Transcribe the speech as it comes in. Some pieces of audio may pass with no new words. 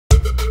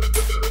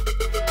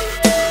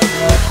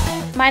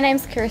My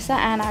name's Carissa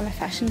and I'm a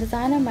fashion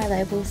designer. My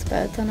label's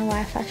Birds on a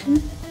Wire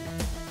Fashion.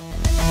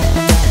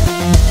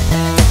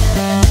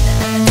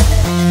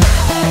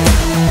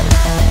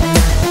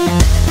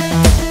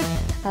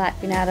 I like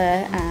being able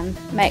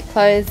to make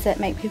clothes that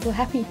make people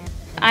happy.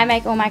 I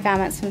make all my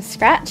garments from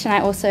scratch and I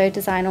also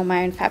design all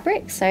my own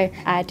fabrics. So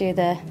I do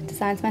the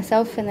designs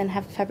myself and then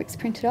have the fabrics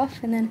printed off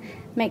and then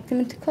make them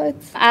into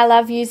clothes. I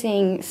love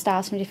using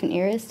styles from different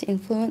eras to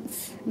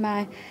influence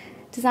my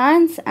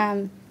designs,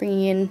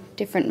 bringing in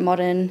different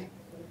modern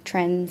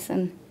trends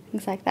and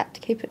things like that to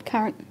keep it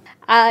current.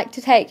 I like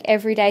to take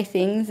everyday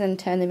things and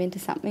turn them into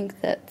something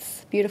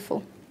that's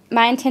beautiful.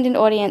 My intended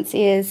audience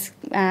is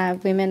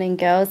women and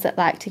girls that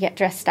like to get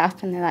dressed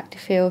up and they like to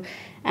feel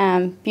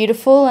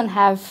beautiful and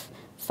have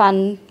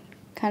fun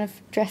kind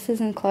of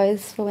dresses and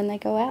clothes for when they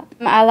go out.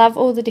 I love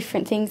all the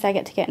different things I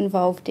get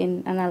involved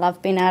in, and I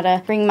love being able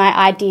to bring my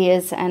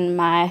ideas and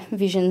my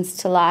visions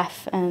to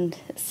life and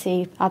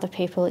see other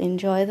people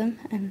enjoy them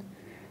and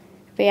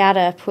be able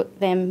to put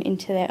them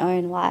into their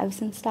own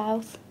lives and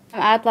styles.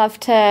 I'd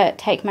love to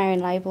take my own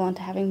label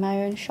onto having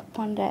my own shop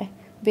one day.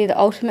 It'd be the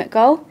ultimate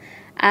goal.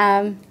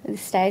 At this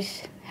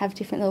stage, have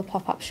different little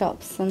pop-up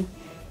shops and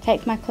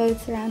take my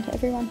clothes around to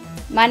everyone.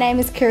 My name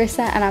is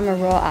Carissa and I'm a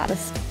raw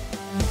artist.